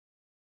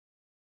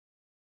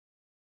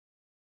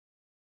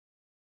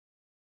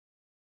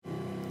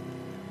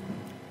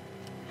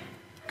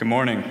Good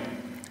morning.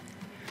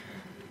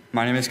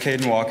 My name is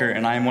Caden Walker,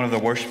 and I am one of the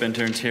worship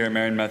interns here at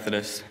Marion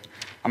Methodist.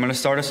 I'm going to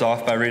start us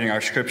off by reading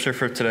our scripture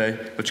for today,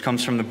 which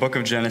comes from the book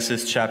of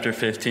Genesis, chapter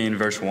 15,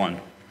 verse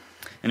 1.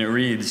 And it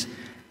reads,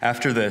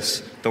 "After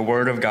this, the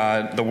word of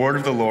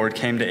the Lord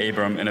came to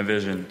Abram in a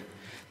vision.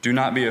 'Do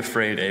not be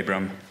afraid,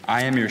 Abram.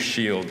 I am your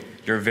shield,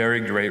 your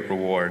very great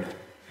reward.'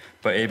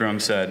 But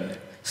Abram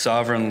said,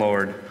 'Sovereign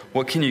Lord,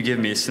 what can you give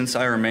me since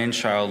I remain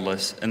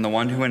childless, and the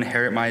one who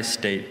inherit my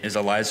estate is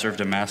Eliezer of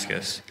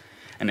Damascus?'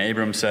 And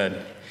Abram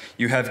said,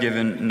 'You have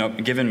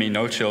given me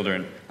no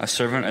children. A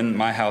servant in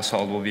my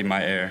household will be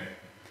my heir.'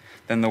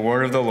 Then the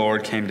word of the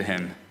Lord came to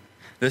him,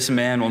 'This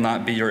man will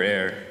not be your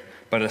heir,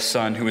 but a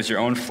son who is your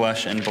own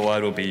flesh and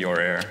blood will be your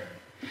heir.'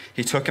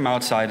 He took him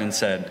outside and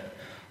said,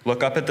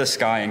 'Look up at the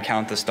sky and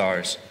count the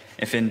stars,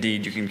 if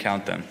indeed you can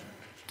count them.'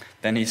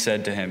 Then he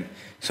said to him,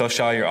 'So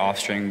shall your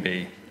offspring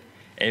be.'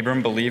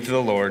 Abram believed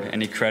the Lord,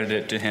 and he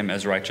credited it to him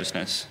as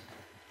righteousness."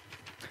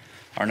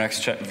 Our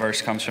next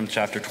verse comes from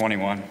chapter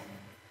 21.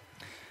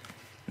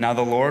 "Now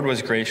the Lord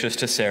was gracious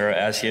to Sarah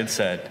as he had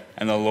said,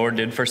 and the Lord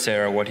did for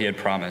Sarah what he had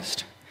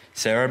promised.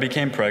 Sarah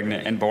became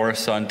pregnant and bore a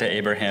son to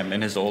Abraham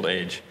in his old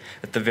age,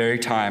 at the very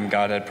time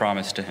God had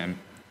promised to him.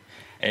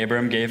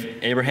 Abraham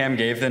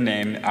gave the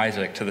name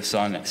Isaac to the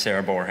son that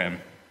Sarah bore him.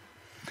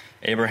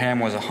 Abraham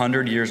was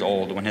 100 years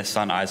old when his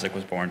son Isaac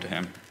was born to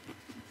him."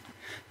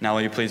 Now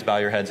will you please bow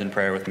your heads in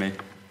prayer with me?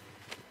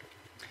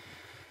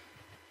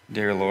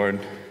 Dear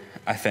Lord,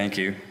 I thank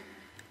you.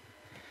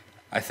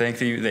 I thank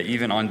you that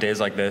even on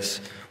days like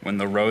this, when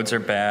the roads are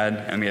bad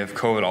and we have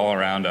COVID all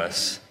around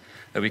us,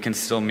 that we can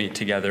still meet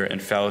together in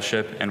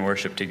fellowship and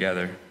worship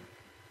together.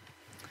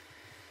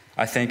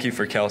 I thank you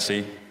for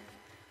Kelsey.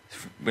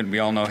 We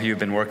all know you've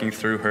been working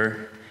through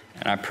her,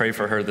 and I pray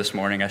for her this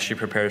morning as she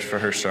prepares for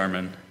her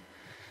sermon,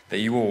 that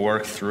you will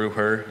work through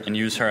her and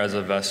use her as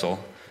a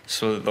vessel,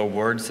 so that the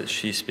words that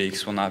she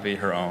speaks will not be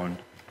her own,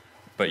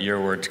 but your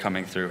words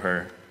coming through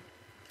her.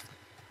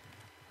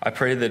 I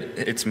pray that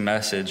its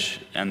message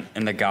and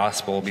the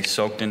gospel will be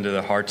soaked into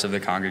the hearts of the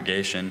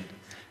congregation,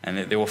 and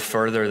that they will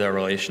further their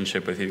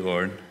relationship with you,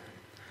 Lord.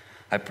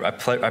 I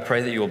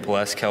pray that you will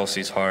bless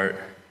Kelsey's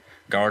heart,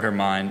 guard her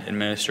mind, and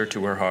minister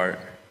to her heart.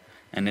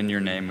 And in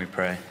your name we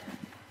pray.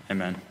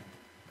 Amen.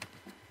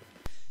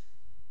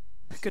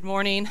 Good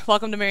morning.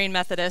 Welcome to Marion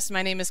Methodist.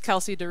 My name is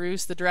Kelsey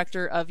DeRoos, the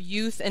Director of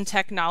Youth and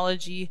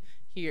Technology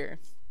here.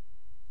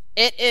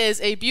 It is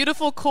a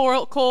beautiful,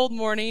 cold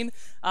morning.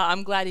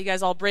 I'm glad you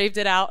guys all braved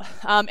it out.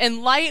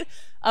 In light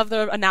of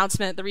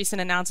the recent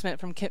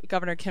announcement from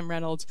Governor Kim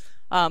Reynolds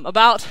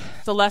about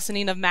the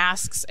lessening of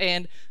masks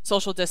and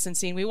social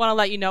distancing, we want to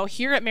let you know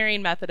here at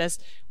Marion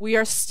Methodist, we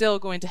are still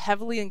going to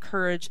heavily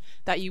encourage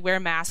that you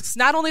wear masks,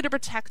 not only to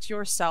protect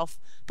yourself,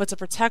 but to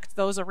protect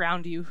those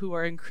around you who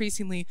are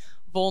increasingly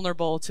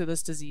vulnerable to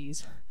this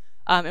disease.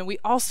 And we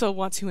also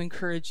want to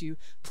encourage you,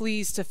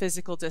 please, to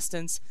physical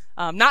distance.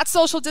 Not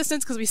social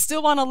distance, because we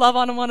still want to love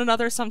on one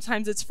another.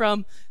 Sometimes it's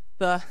from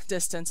the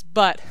distance,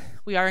 but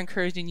we are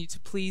encouraging you to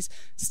please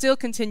still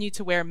continue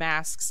to wear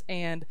masks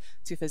and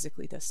to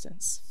physically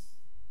distance.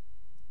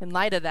 In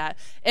light of that,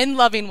 in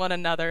loving one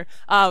another,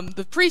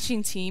 the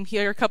preaching team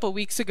here a couple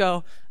weeks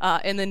ago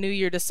in the new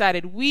year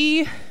decided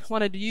we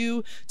wanted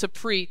you to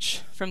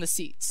preach from the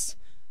seats.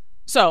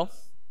 So,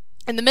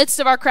 in the midst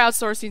of our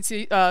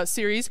crowdsourcing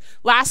series,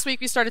 last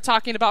week we started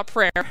talking about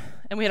prayer,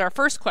 and we had our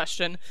first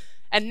question,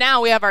 and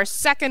now we have our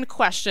second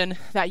question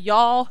that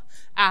y'all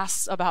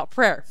asked about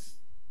prayer.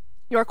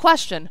 Your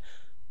question: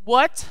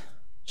 what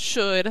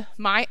should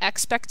my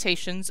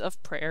expectations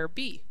of prayer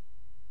be?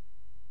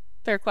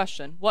 Fair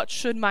question. What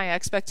should my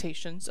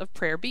expectations of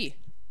prayer be?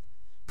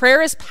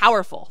 Prayer is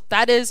powerful.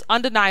 That is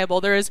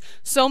undeniable. There is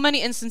so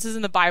many instances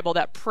in the Bible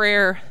that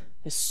prayer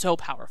is so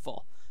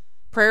powerful.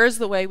 Prayer is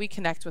the way we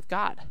connect with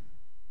God.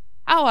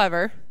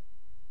 However,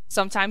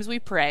 sometimes we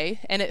pray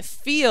and it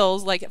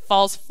feels like it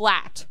falls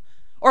flat,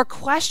 or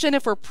question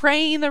if we're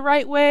praying the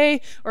right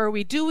way, or are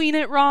we doing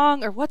it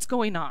wrong, or what's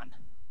going on.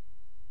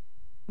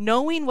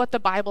 Knowing what the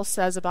Bible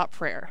says about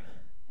prayer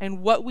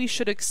and what we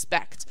should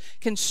expect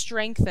can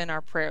strengthen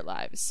our prayer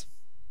lives.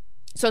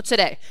 So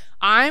today,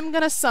 I'm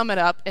going to sum it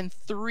up in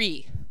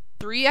three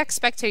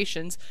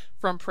expectations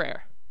from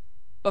prayer.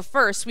 But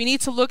first, we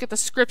need to look at the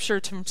scripture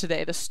from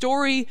today, the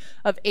story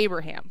of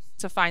Abraham,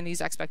 to find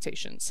these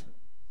expectations.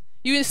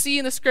 You can see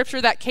in the scripture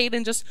that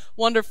Caden just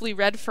wonderfully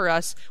read for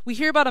us, we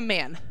hear about a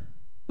man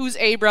who's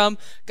Abram.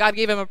 God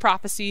gave him a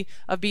prophecy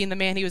of being the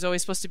man he was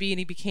always supposed to be, and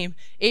he became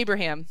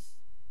Abraham.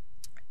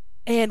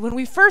 And when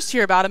we first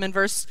hear about him in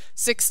verse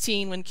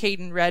 16, when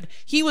Caden read,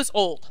 he was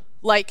old,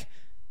 like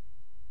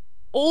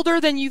older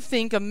than you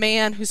think a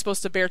man who's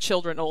supposed to bear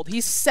children old.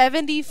 He's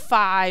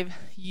 75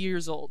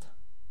 years old.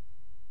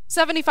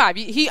 75.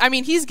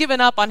 He's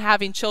given up on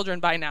having children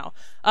by now.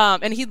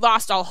 And he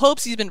lost all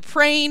hopes. He's been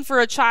praying for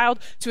a child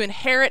to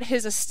inherit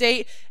his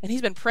estate, and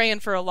he's been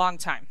praying for a long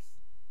time.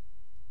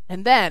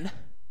 And then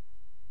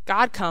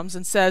God comes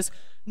and says,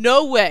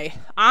 no way,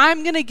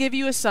 I'm going to give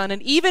you a son,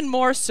 and even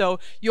more so,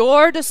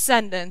 your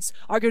descendants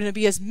are going to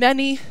be as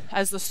many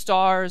as the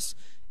stars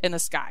in the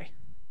sky.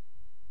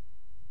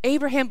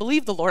 Abraham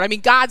believed the Lord. I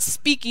mean, God's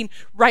speaking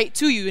right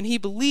to you, and he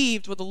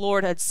believed what the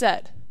Lord had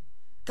said.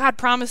 God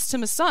promised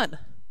him a son.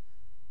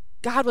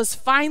 God was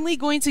finally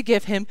going to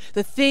give him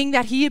the thing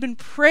that he had been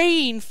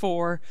praying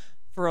for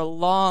a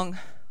long,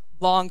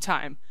 long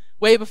time,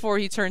 way before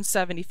he turned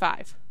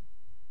 75.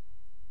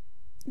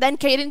 Then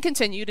Caden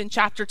continued in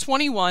chapter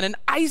 21, and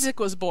Isaac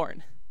was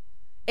born.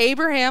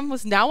 Abraham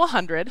was now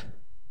 100,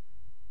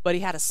 but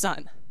he had a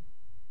son.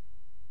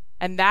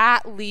 And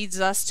that leads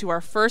us to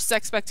our first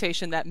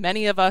expectation that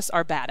many of us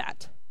are bad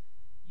at.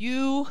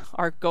 You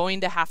are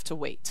going to have to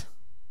wait.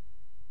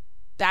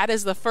 That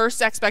is the first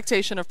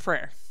expectation of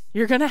prayer.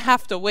 You're going to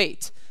have to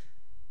wait.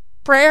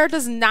 Prayer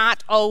does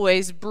not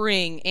always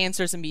bring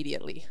answers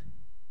immediately.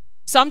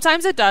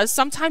 Sometimes it does.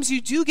 Sometimes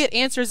you do get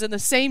answers in the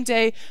same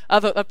day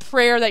of a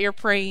prayer that you're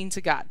praying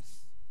to God.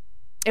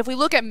 If we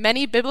look at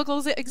many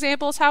biblical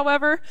examples,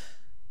 however,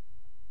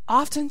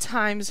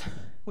 oftentimes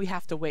we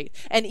have to wait.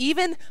 And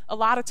even a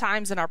lot of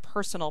times in our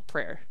personal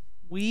prayer,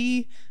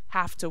 we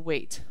have to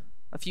wait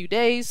a few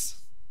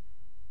days,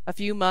 a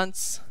few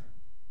months,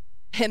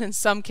 and in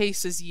some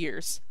cases,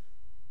 years.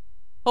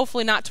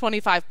 Hopefully not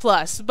 25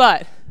 plus,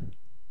 but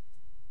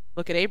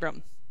look at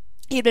Abram.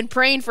 He had been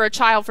praying for a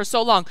child for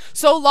so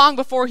long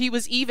before he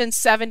was even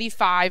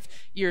 75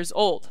 years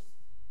old.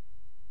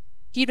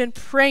 He'd been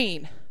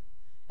praying.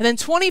 And then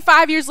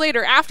 25 years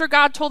later, after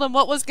God told him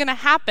what was going to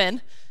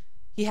happen,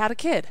 he had a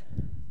kid.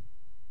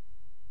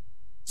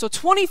 So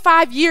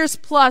 25 years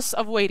plus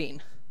of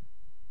waiting.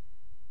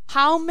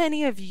 How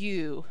many of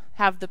you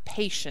have the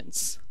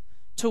patience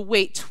to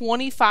wait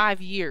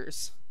 25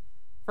 years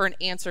for an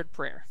answered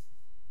prayer?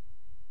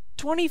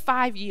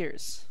 25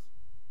 years.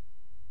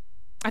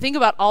 I think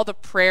about all the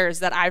prayers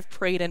that I've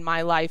prayed in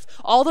my life,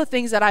 all the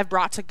things that I've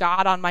brought to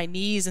God on my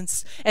knees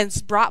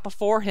and brought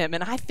before him.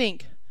 And I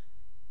think,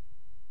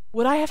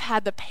 would I have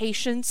had the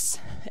patience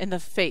and the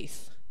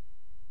faith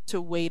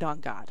to wait on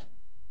God?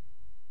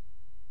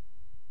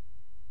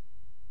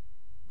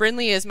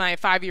 Brinley is my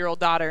 5-year-old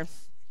daughter,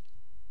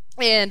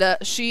 and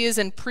she is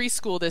in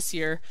preschool this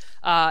year,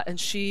 and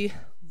she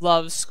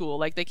loves school.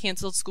 Like, they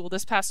canceled school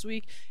this past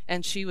week,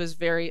 and she was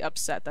very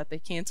upset that they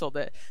canceled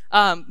it.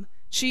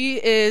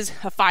 She is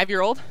a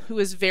 5-year-old who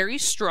is very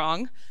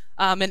strong,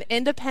 an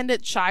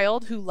independent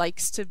child who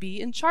likes to be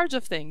in charge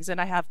of things,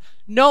 and I have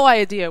no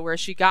idea where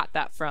she got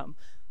that from.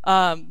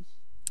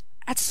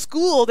 At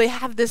school, they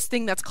have this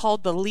thing that's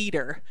called the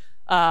leader.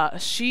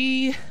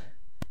 She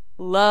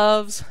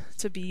loves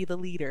to be the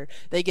leader.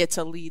 They get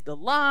to lead the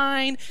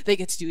line. They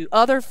get to do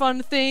other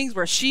fun things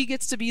where she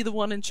gets to be the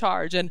one in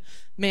charge. And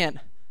man,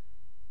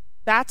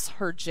 that's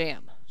her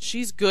jam.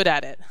 She's good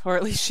at it, or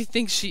at least she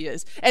thinks she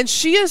is. And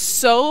she is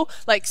so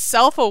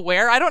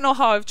self-aware. I don't know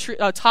how I've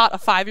taught a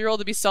 5-year-old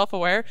to be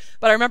self-aware,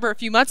 but I remember a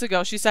few months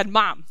ago, she said,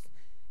 "Mom,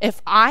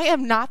 if I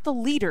am not the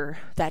leader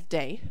that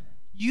day,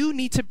 you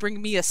need to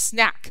bring me a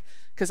snack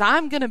because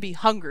I'm going to be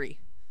hungry.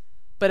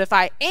 But if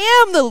I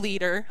am the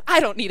leader, I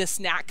don't need a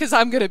snack because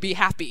I'm going to be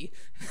happy."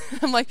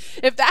 I'm like,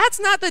 if that's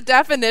not the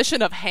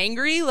definition of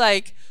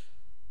hangry,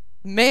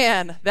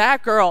 man,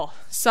 that girl,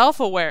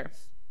 self-aware.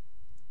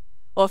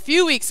 Well, a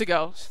few weeks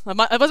ago,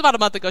 it was about a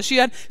month ago, she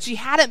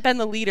hadn't been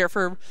the leader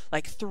for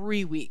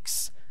 3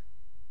 weeks.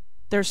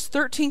 There's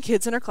 13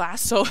 kids in her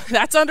class, so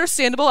that's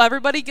understandable.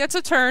 Everybody gets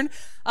a turn.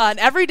 And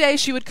every day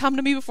she would come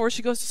to me before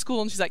she goes to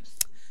school, and she's like,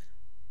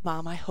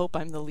 "Mom, I hope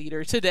I'm the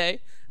leader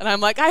today." And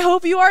I'm like, "I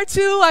hope you are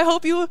too. I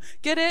hope you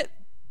get it."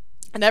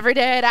 And every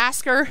day I'd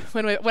ask her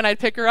when I'd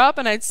pick her up,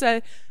 and I'd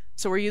say,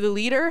 "So were you the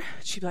leader?"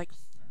 She'd be like,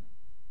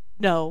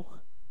 "No,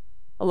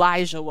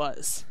 Elijah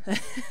was."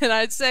 And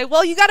I'd say,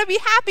 "Well, you got to be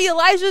happy.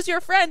 Elijah's your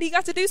friend. He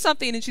got to do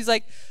something." And she's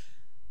like,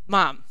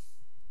 "Mom,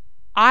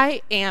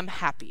 I am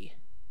happy,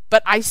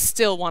 but I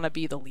still want to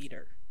be the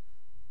leader."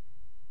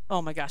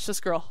 Oh my gosh, this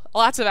girl,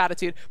 lots of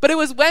attitude. But it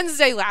was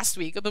Wednesday last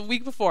week, or the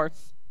week before.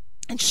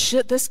 And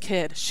this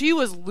kid, she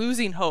was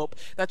losing hope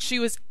that she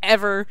was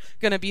ever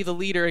going to be the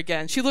leader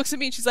again. She looks at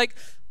me and she's like,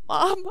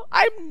 "Mom,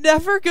 I'm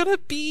never going to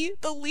be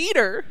the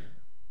leader."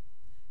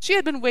 She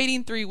had been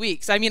waiting 3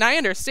 weeks. I mean, I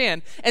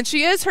understand. And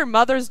she is her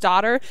mother's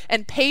daughter,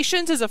 and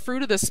patience is a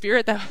fruit of the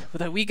Spirit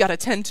that we got to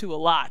tend to a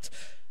lot.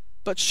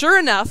 But sure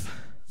enough,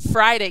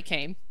 Friday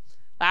came.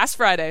 Last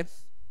Friday,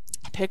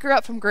 I pick her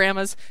up from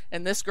Grandma's,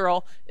 and this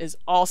girl is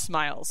all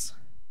smiles.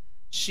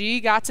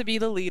 She got to be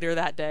the leader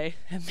that day.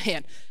 And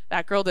man,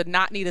 that girl did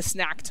not need a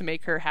snack to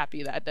make her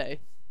happy that day.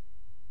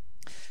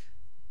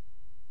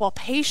 While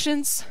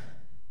patience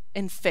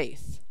and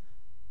faith,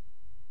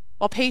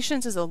 while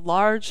patience is a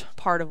large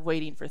part of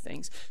waiting for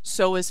things,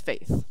 so is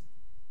faith.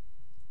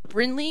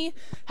 Brinley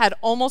had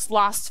almost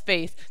lost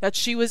faith that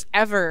she was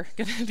ever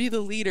going to be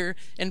the leader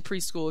in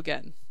preschool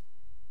again.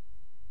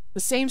 The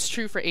same's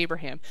true for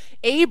Abraham.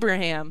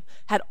 Abraham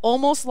had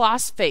almost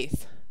lost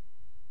faith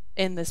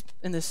in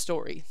this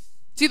story.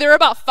 See, there are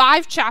about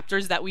 5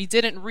 chapters that we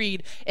didn't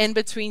read in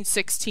between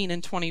 16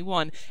 and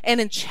 21.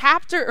 And in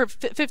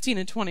 15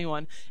 and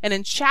 21. And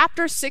in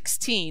chapter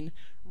 16,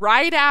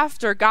 right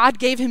after God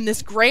gave him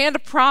this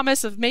grand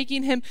promise of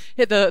making him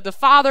the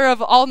father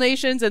of all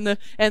nations and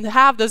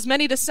have as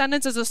many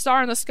descendants as a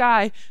star in the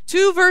sky.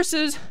 2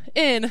 verses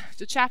in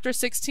to chapter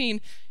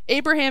 16,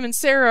 Abraham and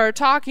Sarah are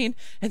talking,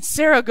 and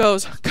Sarah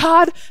goes,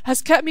 God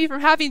has kept me from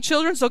having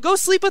children, so go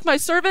sleep with my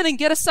servant and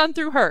get a son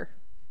through her.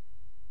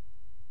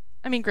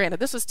 I mean,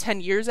 granted, this was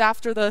 10 years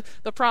after the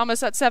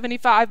promise at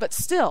 75, but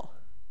still,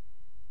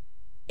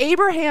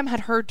 Abraham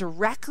had heard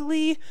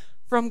directly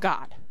from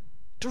God.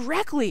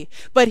 Directly.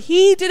 But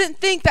he didn't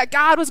think that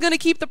God was going to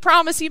keep the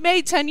promise he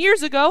made 10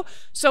 years ago,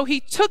 so he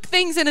took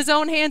things in his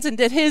own hands and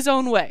did his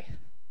own way.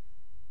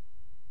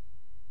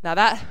 Now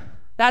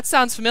that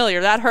sounds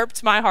familiar. That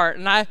hurts my heart,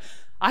 and I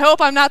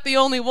hope I'm not the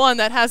only one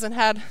that hasn't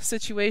had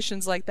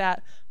situations like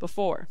that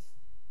before.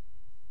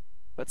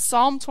 But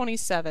Psalm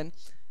 27,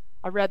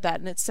 I read that,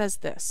 and it says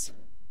this: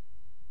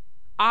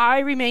 I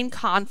remain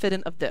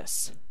confident of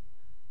this.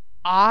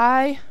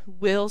 I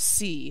will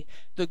see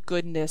the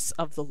goodness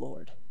of the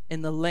Lord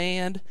in the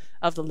land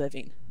of the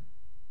living.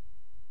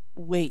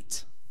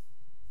 Wait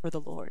for the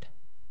Lord.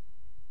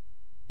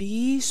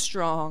 Be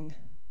strong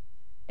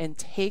and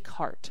take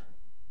heart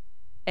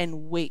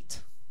and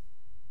wait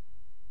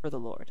for the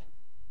Lord.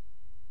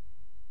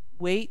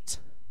 Wait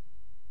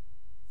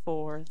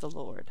for the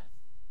Lord.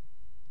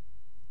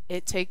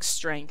 It takes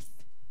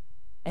strength,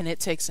 and it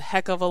takes a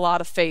heck of a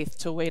lot of faith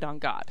to wait on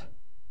God.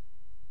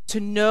 To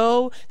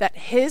know that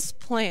his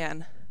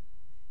plan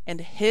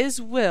and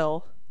his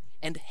will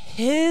and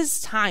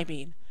his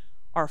timing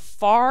are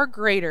far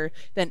greater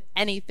than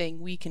anything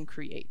we can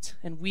create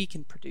and we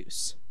can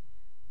produce.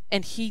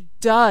 And he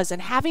does,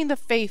 and having the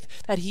faith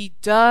that he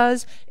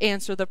does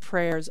answer the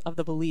prayers of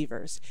the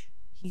believers.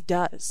 He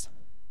does.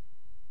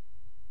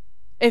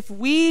 If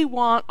we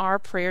want our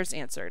prayers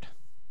answered,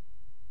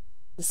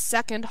 the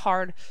second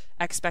hard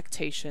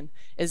expectation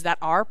is that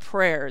our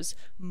prayers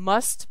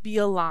must be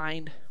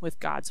aligned with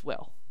God's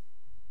will.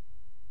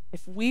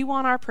 If we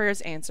want our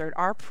prayers answered,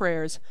 our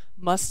prayers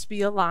must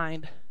be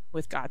aligned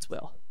with God's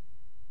will.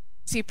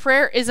 See,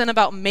 prayer isn't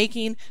about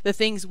making the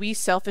things we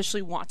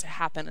selfishly want to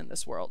happen in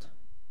this world.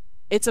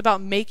 It's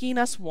about making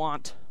us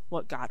want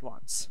what God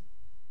wants.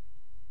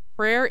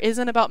 Prayer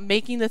isn't about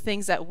making the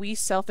things that we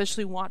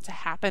selfishly want to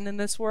happen in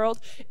this world.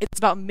 It's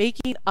about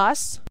making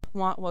us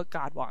want what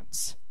God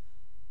wants.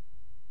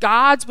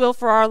 God's will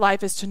for our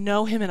life is to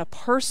know him in a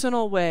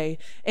personal way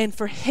and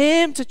for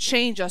him to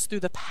change us through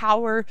the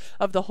power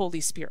of the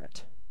Holy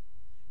Spirit.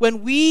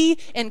 When we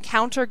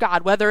encounter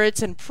God, whether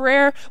it's in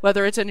prayer,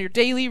 whether it's in your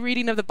daily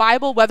reading of the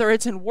Bible, whether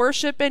it's in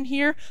worship in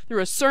here,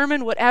 through a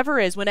sermon, whatever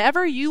it is,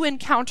 whenever you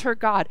encounter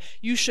God,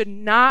 you should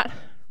not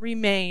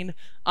remain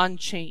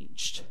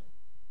unchanged.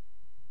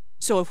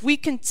 So if we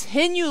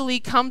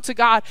continually come to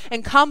God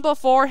and come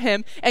before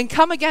him and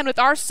come again with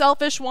our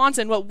selfish wants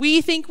and what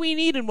we think we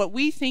need and what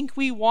we think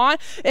we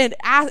want and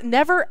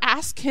never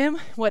ask him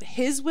what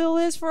his will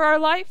is for our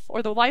life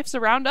or the lives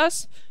around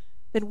us,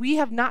 then we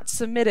have not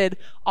submitted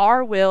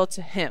our will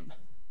to him.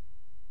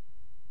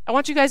 I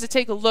want you guys to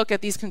take a look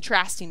at these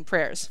contrasting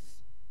prayers.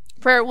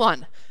 Prayer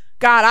 1,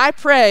 God, I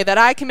pray that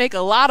I can make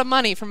a lot of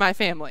money for my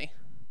family.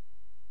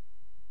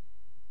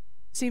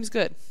 Seems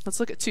good. Let's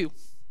look at 2.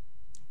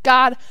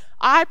 God,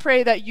 I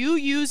pray that you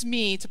use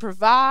me to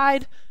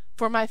provide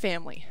for my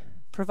family.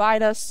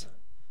 Provide us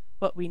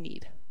what we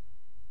need.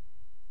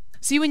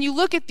 See, when you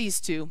look at these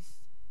two,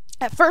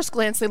 at first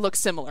glance, they look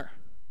similar.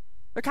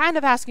 They're kind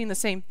of asking the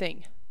same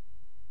thing.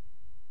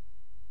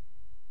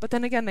 But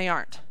then again, they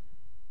aren't.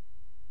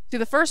 See,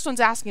 the first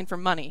one's asking for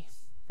money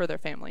for their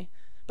family,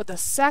 but the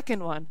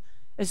second one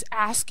is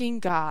asking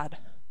God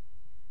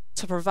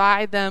to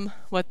provide them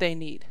what they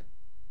need.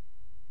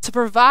 To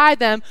provide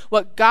them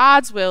what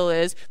God's will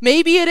is.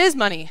 Maybe it is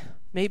money.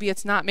 Maybe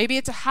it's not. Maybe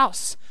it's a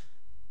house.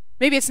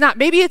 Maybe it's not.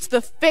 Maybe it's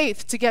the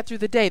faith to get through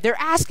the day. They're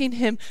asking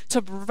him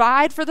to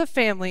provide for the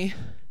family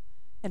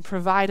and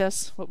provide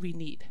us what we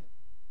need.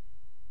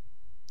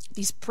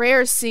 These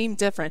prayers seem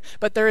different,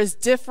 but there is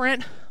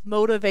different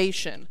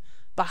motivation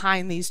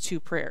behind these two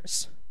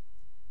prayers.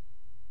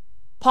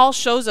 Paul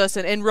shows us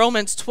in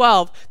Romans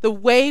 12 the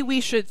way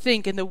we should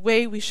think and the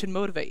way we should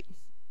motivate.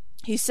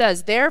 He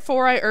says,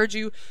 therefore I urge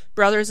you,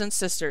 brothers and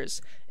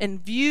sisters, in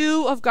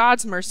view of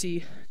God's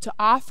mercy, to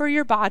offer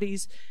your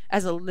bodies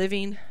as a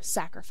living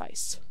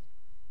sacrifice,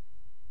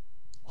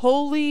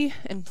 holy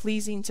and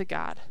pleasing to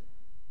God.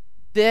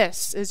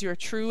 This is your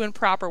true and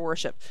proper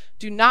worship.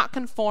 Do not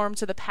conform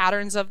to the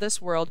patterns of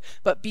this world,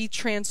 but be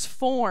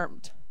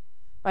transformed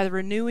by the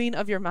renewing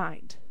of your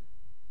mind.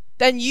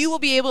 Then you will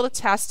be able to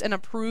test and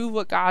approve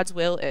what God's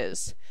will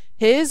is,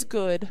 his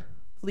good,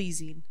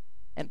 pleasing,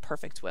 and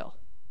perfect will.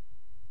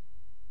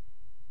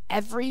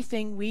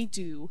 Everything we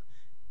do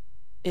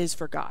is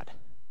for God,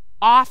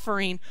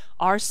 offering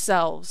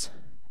ourselves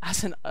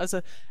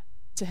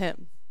to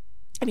him.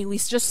 I mean, we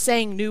just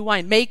sang New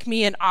Wine, make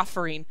me an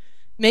offering,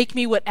 make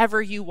me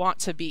whatever you want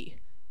to be.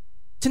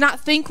 To not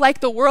think like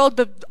the world,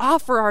 but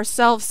offer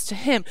ourselves to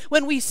him.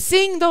 When we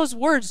sing those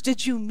words,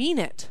 did you mean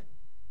it?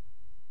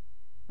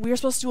 We are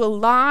supposed to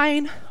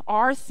align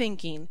our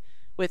thinking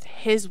with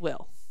his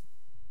will.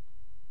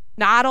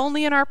 not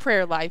only in our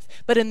prayer life,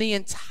 but in the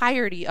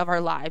entirety of our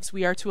lives.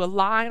 We are to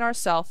align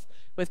ourselves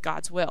with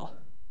God's will.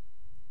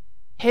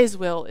 His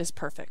will is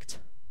perfect.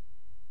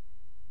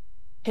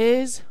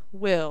 His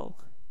will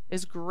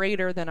is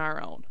greater than our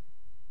own.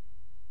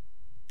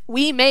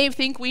 We may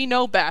think we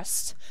know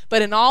best,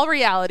 but in all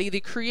reality,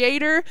 the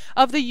creator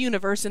of the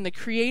universe and the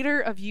creator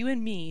of you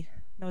and me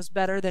knows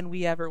better than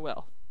we ever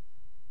will.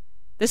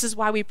 This is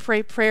why we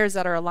pray prayers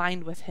that are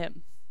aligned with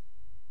him.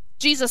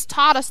 Jesus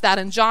taught us that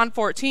in John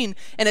 14,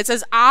 and it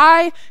says,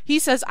 he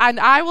says, and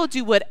I will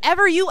do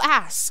whatever you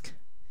ask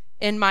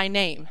in my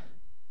name,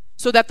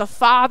 so that the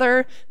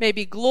Father may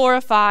be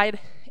glorified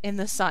in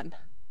the Son.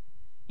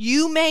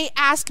 You may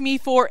ask me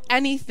for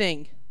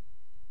anything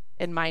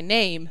in my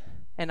name,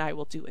 and I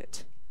will do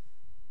it.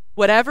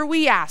 Whatever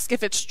we ask,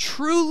 if it's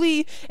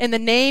truly in the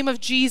name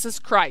of Jesus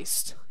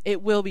Christ,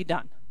 it will be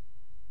done.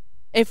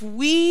 If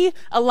we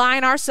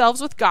align ourselves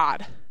with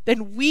God,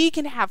 then we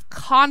can have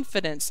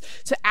confidence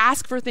to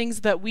ask for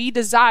things that we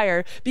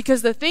desire,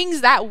 because the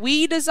things that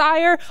we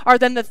desire are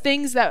then the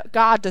things that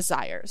God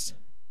desires.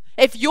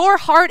 If your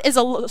heart is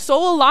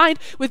so aligned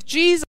with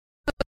Jesus,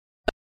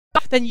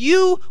 then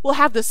you will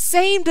have the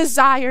same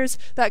desires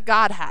that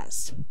God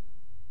has.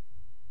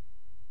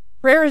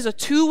 Prayer is a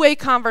two-way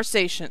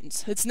conversation.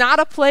 It's not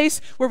a place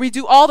where we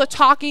do all the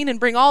talking and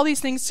bring all these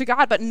things to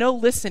God, but no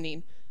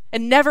listening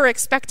and never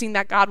expecting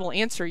that God will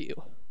answer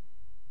you.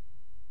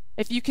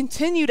 If you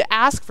continue to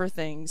ask for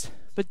things,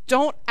 but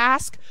don't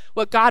ask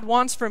what God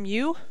wants from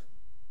you,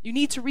 you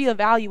need to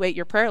reevaluate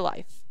your prayer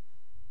life.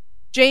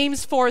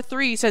 James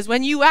 4:3 says,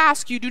 when you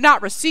ask, you do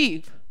not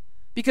receive,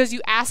 because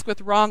you ask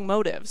with wrong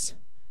motives,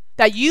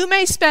 that you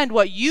may spend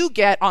what you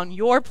get on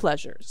your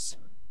pleasures.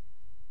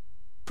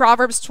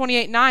 Proverbs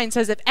 28:9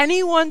 says, if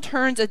anyone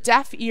turns a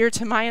deaf ear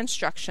to my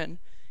instruction,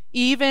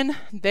 even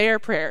their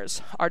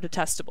prayers are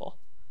detestable.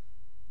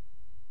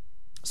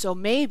 So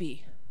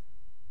maybe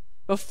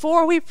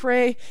before we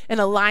pray in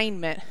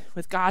alignment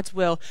with God's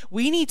will,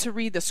 we need to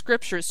read the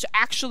scriptures to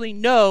actually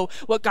know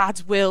what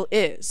God's will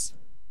is.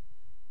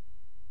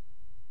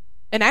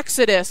 In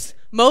Exodus,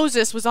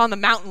 Moses was on the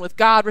mountain with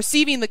God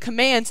receiving the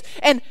commands,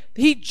 and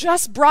he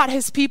just brought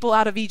his people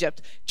out of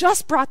Egypt.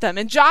 Just brought them.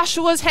 And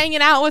Joshua's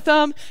hanging out with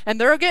them, and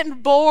they're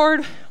getting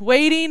bored,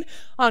 waiting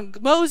on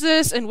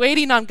Moses and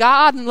waiting on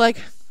God, and like,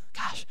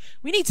 gosh,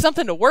 we need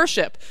something to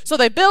worship. So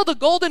they build a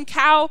golden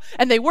cow,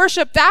 and they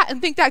worship that and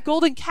think that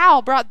golden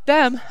cow brought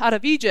them out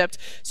of Egypt.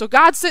 So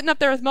God's sitting up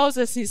there with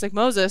Moses, and he's like,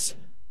 Moses,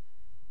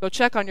 go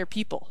check on your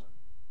people.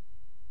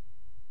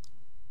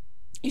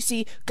 You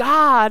see,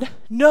 God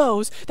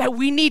knows that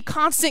we need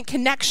constant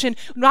connection,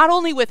 not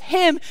only with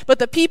him, but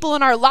the people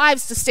in our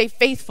lives to stay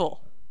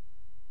faithful.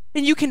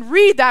 And you can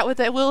read that with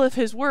the will of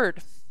his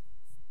word.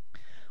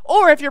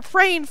 Or if you're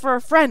praying for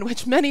a friend,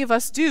 which many of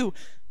us do,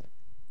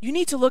 you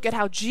need to look at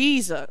how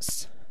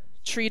Jesus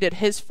treated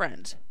his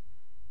friend.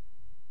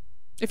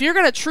 If you're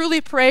going to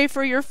truly pray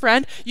for your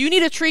friend, you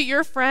need to treat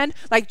your friend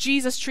like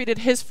Jesus treated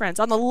his friends.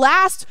 On the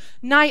last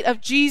night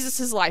of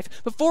Jesus'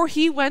 life, before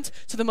he went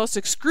to the most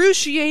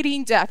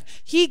excruciating death,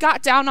 he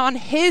got down on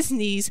his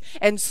knees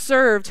and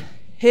served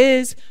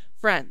his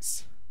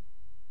friends.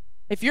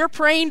 If you're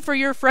praying for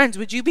your friends,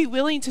 would you be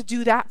willing to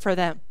do that for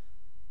them?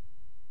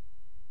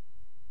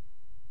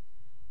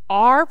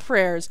 Our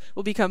prayers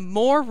will become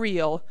more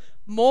real,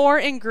 more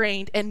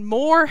ingrained, and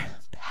more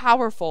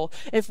powerful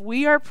if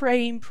we are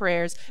praying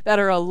prayers that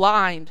are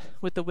aligned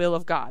with the will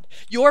of God.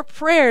 Your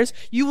prayers,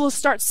 you will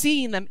start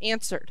seeing them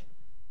answered.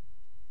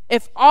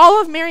 If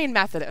all of Marian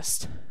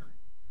Methodist,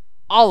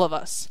 all of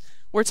us,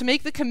 were to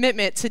make the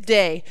commitment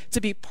today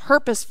to be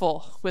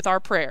purposeful with our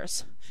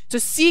prayers, to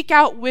seek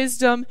out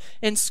wisdom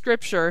in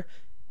Scripture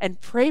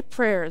and pray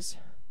prayers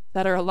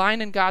that are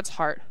aligned in God's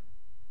heart,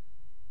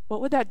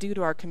 what would that do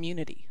to our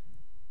community?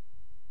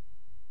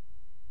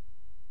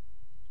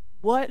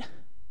 What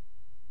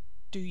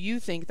do you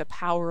think the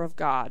power of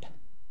God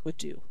would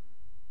do?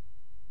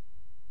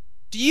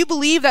 Do you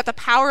believe that the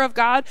power of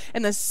God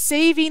and the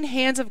saving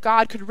hands of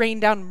God could rain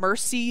down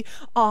mercy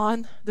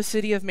on the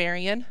city of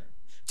Marion?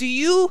 Do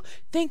you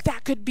think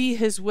that could be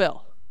his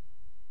will?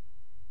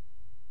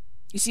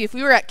 You see, if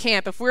we were at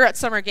camp, if we were at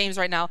summer games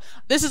right now,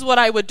 this is what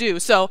I would do,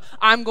 so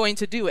I'm going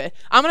to do it.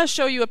 I'm going to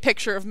show you a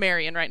picture of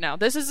Marion right now.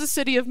 This is the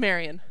city of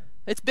Marion.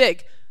 It's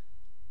big.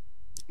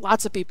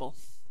 Lots of people.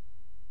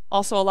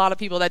 Also a lot of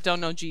people that don't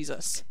know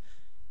Jesus.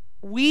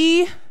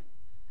 We,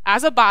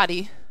 as a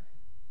body,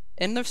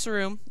 in this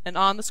room and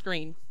on the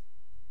screen,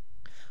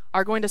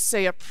 are going to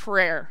say a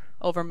prayer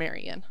over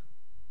Marion.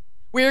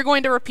 We are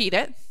going to repeat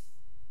it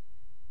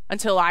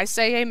until I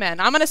say amen.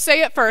 I'm going to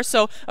say it first,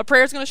 so a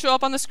prayer is going to show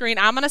up on the screen.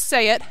 I'm going to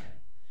say it,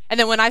 and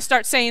then when I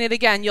start saying it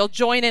again, you'll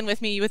join in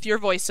with me with your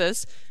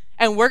voices,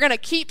 and we're going to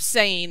keep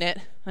saying it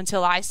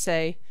until I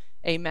say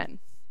amen.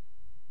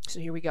 So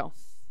here we go.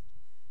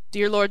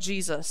 Dear Lord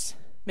Jesus,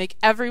 make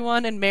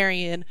everyone in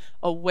Marion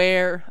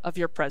aware of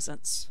your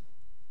presence.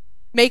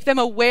 Make them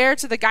aware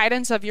to the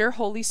guidance of your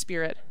Holy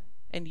Spirit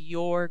and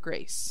your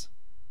grace.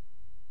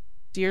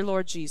 Dear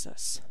Lord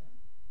Jesus,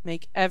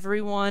 make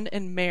everyone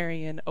in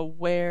Marion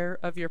aware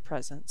of your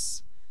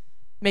presence.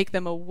 Make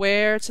them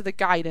aware to the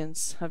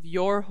guidance of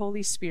your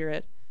Holy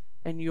Spirit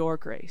and your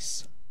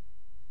grace.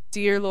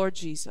 Dear Lord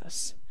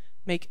Jesus,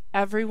 make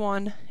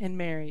everyone in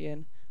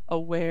Marion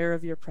aware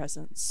of your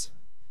presence.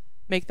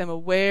 Make them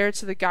aware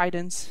to the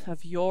guidance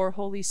of your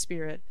Holy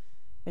Spirit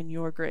and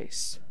your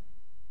grace.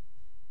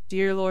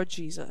 Dear Lord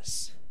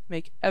Jesus,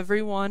 make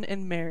everyone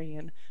in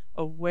Marion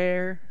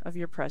aware of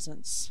your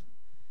presence.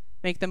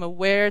 Make them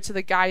aware to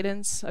the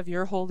guidance of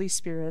your Holy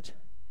Spirit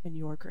and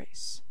your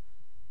grace.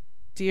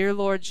 Dear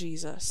Lord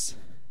Jesus,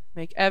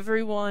 make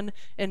everyone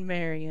in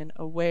Marion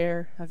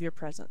aware of your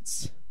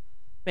presence.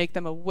 Make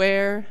them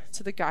aware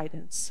to the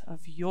guidance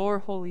of your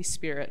Holy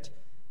Spirit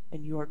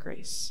and your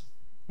grace.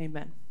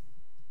 Amen.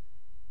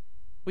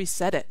 We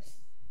said it.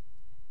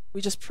 We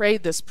just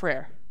prayed this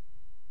prayer.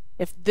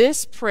 If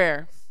this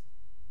prayer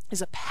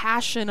is a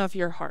passion of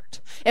your heart,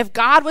 if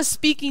God was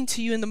speaking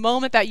to you in the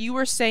moment that you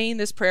were saying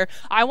this prayer,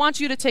 I want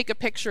you to take a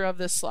picture of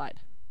this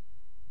slide.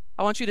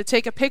 I want you to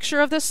take a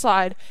picture of this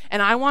slide,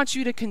 and I want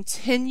you to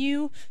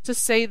continue to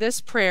say this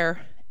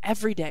prayer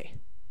every day.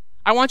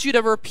 I want you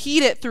to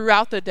repeat it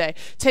throughout the day.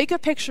 Take a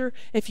picture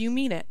if you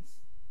mean it.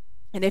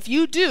 And if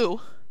you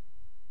do,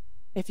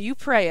 if you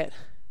pray it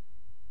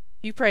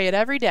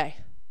every day,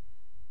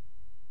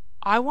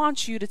 I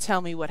want you to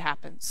tell me what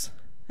happens.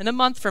 In a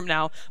month from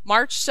now,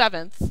 March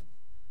 7th,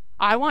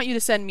 I want you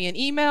to send me an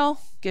email,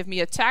 give me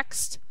a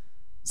text,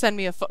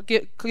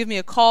 give me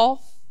a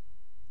call,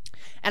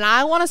 and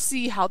I want to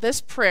see how this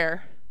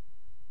prayer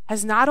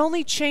has not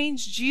only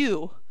changed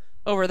you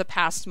over the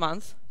past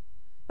month,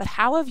 but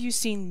how have you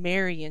seen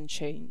Marion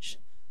change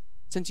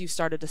since you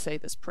started to say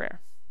this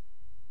prayer?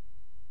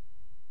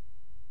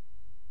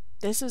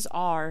 This is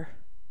our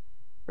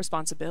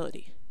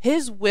responsibility.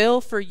 His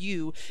will for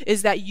you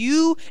is that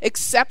you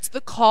accept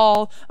the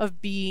call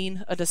of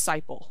being a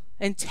disciple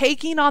and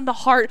taking on the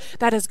heart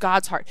that is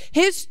God's heart.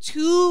 His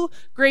two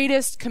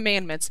greatest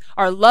commandments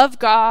are love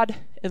God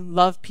and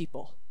love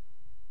people.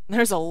 And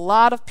there's a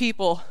lot of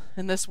people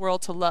in this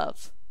world to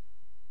love.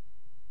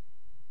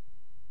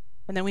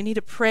 And then we need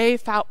to pray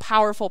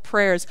powerful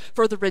prayers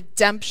for the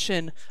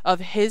redemption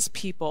of his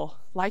people,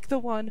 like the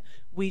one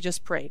we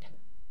just prayed.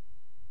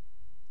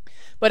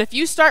 But if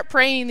you start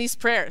praying these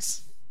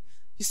prayers,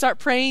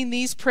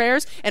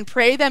 and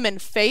pray them in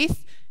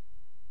faith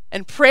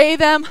and pray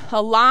them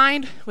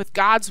aligned with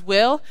God's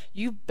will,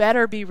 you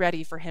better be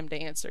ready for him to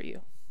answer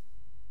you.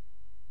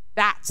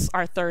 That's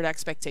our third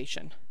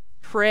expectation.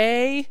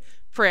 Pray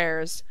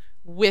prayers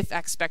with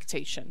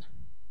expectation.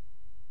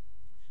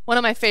 One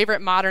of my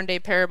favorite modern day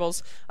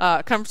parables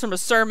comes from a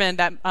sermon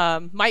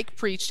that Mike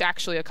preached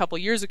actually a couple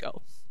years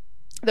ago.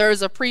 There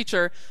was a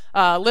preacher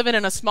living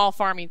in a small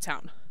farming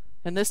town.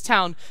 And this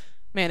town,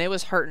 man, it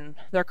was hurting.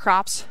 Their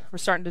crops were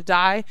starting to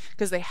die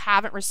because they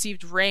haven't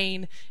received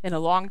rain in a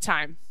long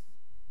time.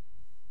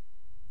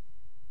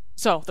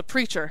 So the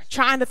preacher,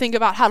 trying to think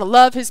about how to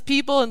love his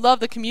people and love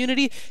the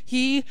community,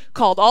 he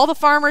called all the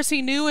farmers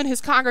he knew in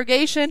his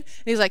congregation. And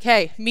he's like,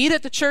 hey, meet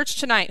at the church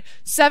tonight,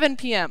 7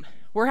 p.m.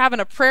 We're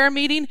having a prayer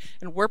meeting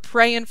and we're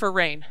praying for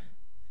rain.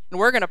 And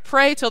we're going to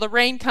pray till the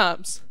rain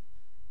comes.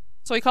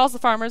 So he calls the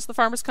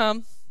farmers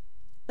come.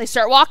 They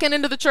start walking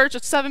into the church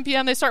at 7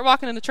 p.m. They start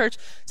walking into church.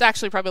 It's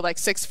actually probably like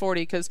 6:40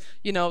 because,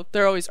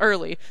 they're always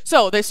early.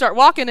 So they start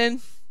walking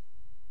in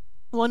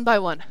one by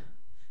one.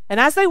 And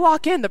as they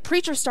walk in, the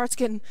preacher starts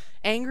getting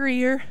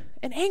angrier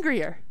and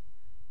angrier.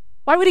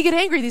 Why would he get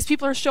angry? These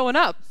people are showing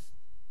up.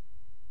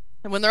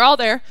 And when they're all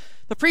there,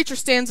 the preacher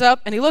stands up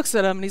and he looks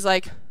at them and he's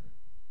like,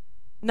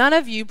 none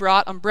of you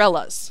brought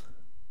umbrellas.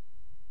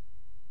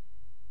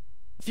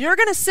 If you're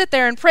going to sit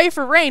there and pray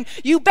for rain,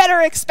 you better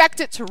expect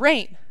it to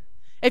rain.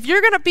 If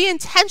you're going to be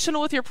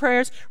intentional with your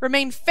prayers,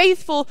 remain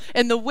faithful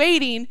in the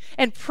waiting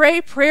and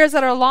pray prayers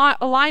that are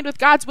aligned with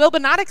God's will,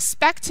 but not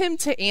expect him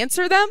to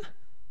answer them,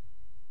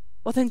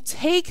 well, then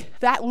take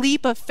that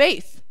leap of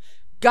faith.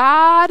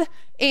 God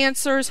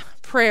answers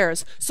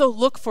prayers, so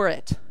look for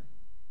it.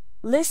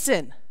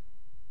 Listen.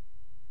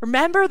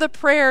 Remember the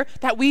prayer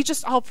that we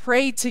just all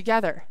prayed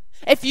together.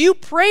 If you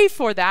pray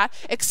for that,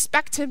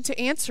 expect him to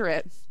answer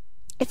it.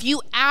 If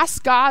you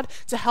ask God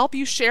to help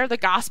you share the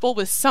gospel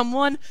with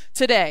someone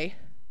today,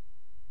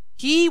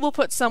 he will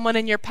put someone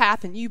in your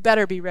path and you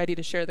better be ready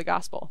to share the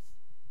gospel.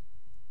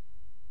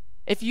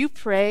 If you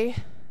pray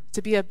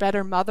to be a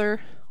better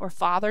mother or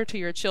father to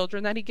your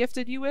children that he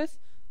gifted you with,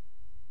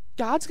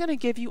 God's going to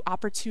give you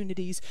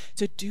opportunities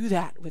to do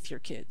that with your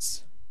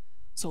kids.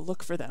 So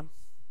look for them.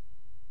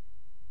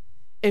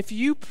 If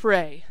you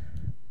pray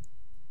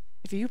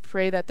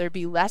that there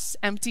be less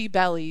empty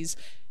bellies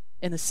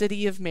in the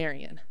city of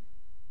Marion,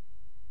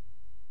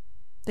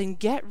 then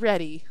get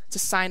ready to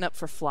sign up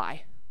for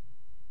Fly,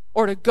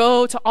 or to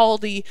go to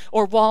Aldi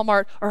or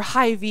Walmart or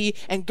Hy-Vee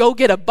and go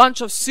get a bunch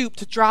of soup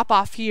to drop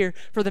off here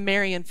for the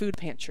Marion Food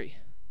Pantry.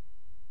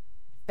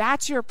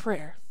 That's your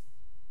prayer.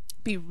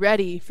 Be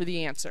ready for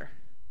the answer.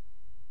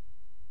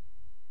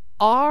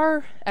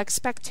 Our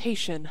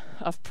expectation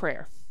of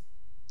prayer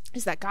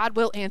is that God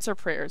will answer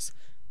prayers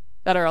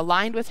that are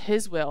aligned with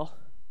His will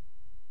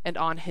and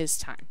on His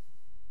time.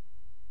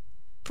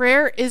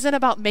 Prayer isn't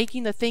about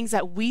making the things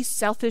that we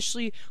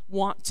selfishly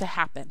want to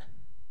happen.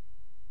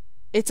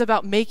 It's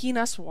about making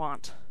us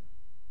want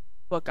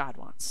what God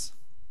wants.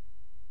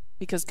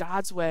 Because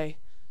God's way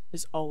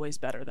is always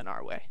better than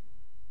our way.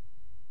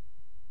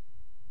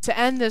 To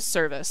end this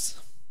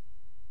service,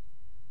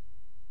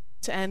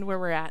 to end where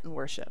we're at in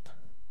worship,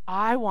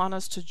 I want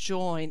us to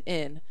join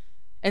in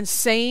and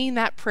saying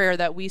that prayer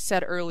that we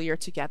said earlier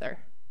together.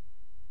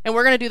 And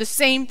we're going to do the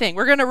same thing.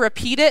 We're going to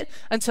repeat it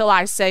until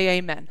I say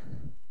amen.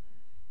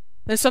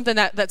 There's something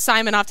that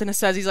Simon often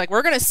says. He's like,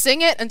 we're going to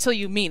sing it until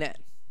you mean it.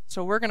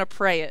 So we're going to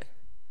pray it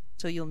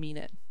until you'll mean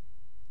it.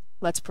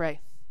 Let's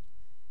pray.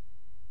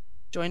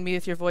 Join me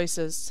with your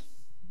voices.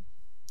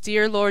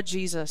 Dear Lord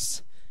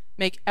Jesus,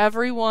 make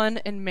everyone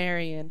in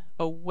Marion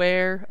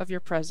aware of your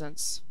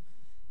presence.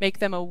 Make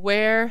them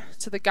aware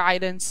to the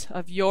guidance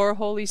of your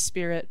Holy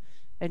Spirit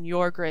and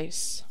your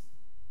grace.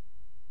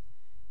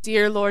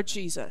 Dear Lord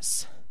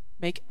Jesus,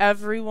 make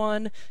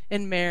everyone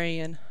in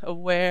Marion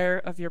aware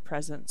of your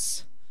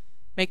presence.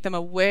 Make them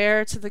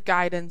aware to the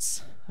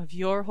guidance of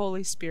your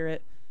Holy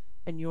Spirit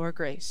and your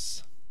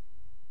grace.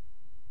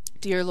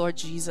 Dear Lord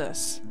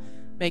Jesus,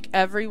 make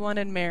everyone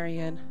in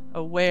Marion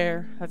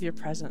aware of your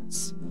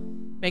presence.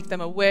 Make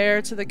them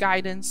aware to the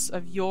guidance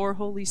of your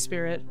Holy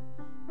Spirit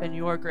and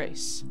your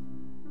grace.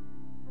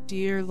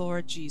 Dear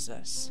Lord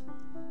Jesus,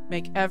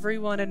 make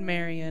everyone in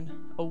Marion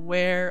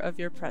aware of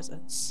your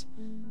presence.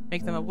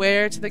 Make them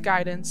aware to the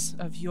guidance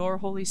of your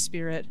Holy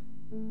Spirit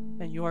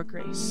and your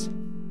grace.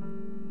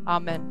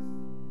 Amen.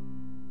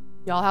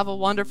 Y'all have a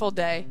wonderful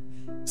day.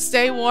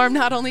 Stay warm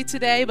not only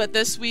today, but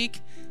this week.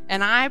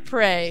 And I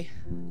pray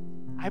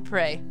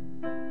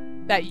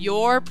that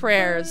your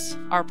prayers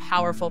are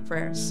powerful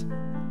prayers.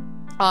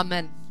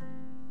 Amen.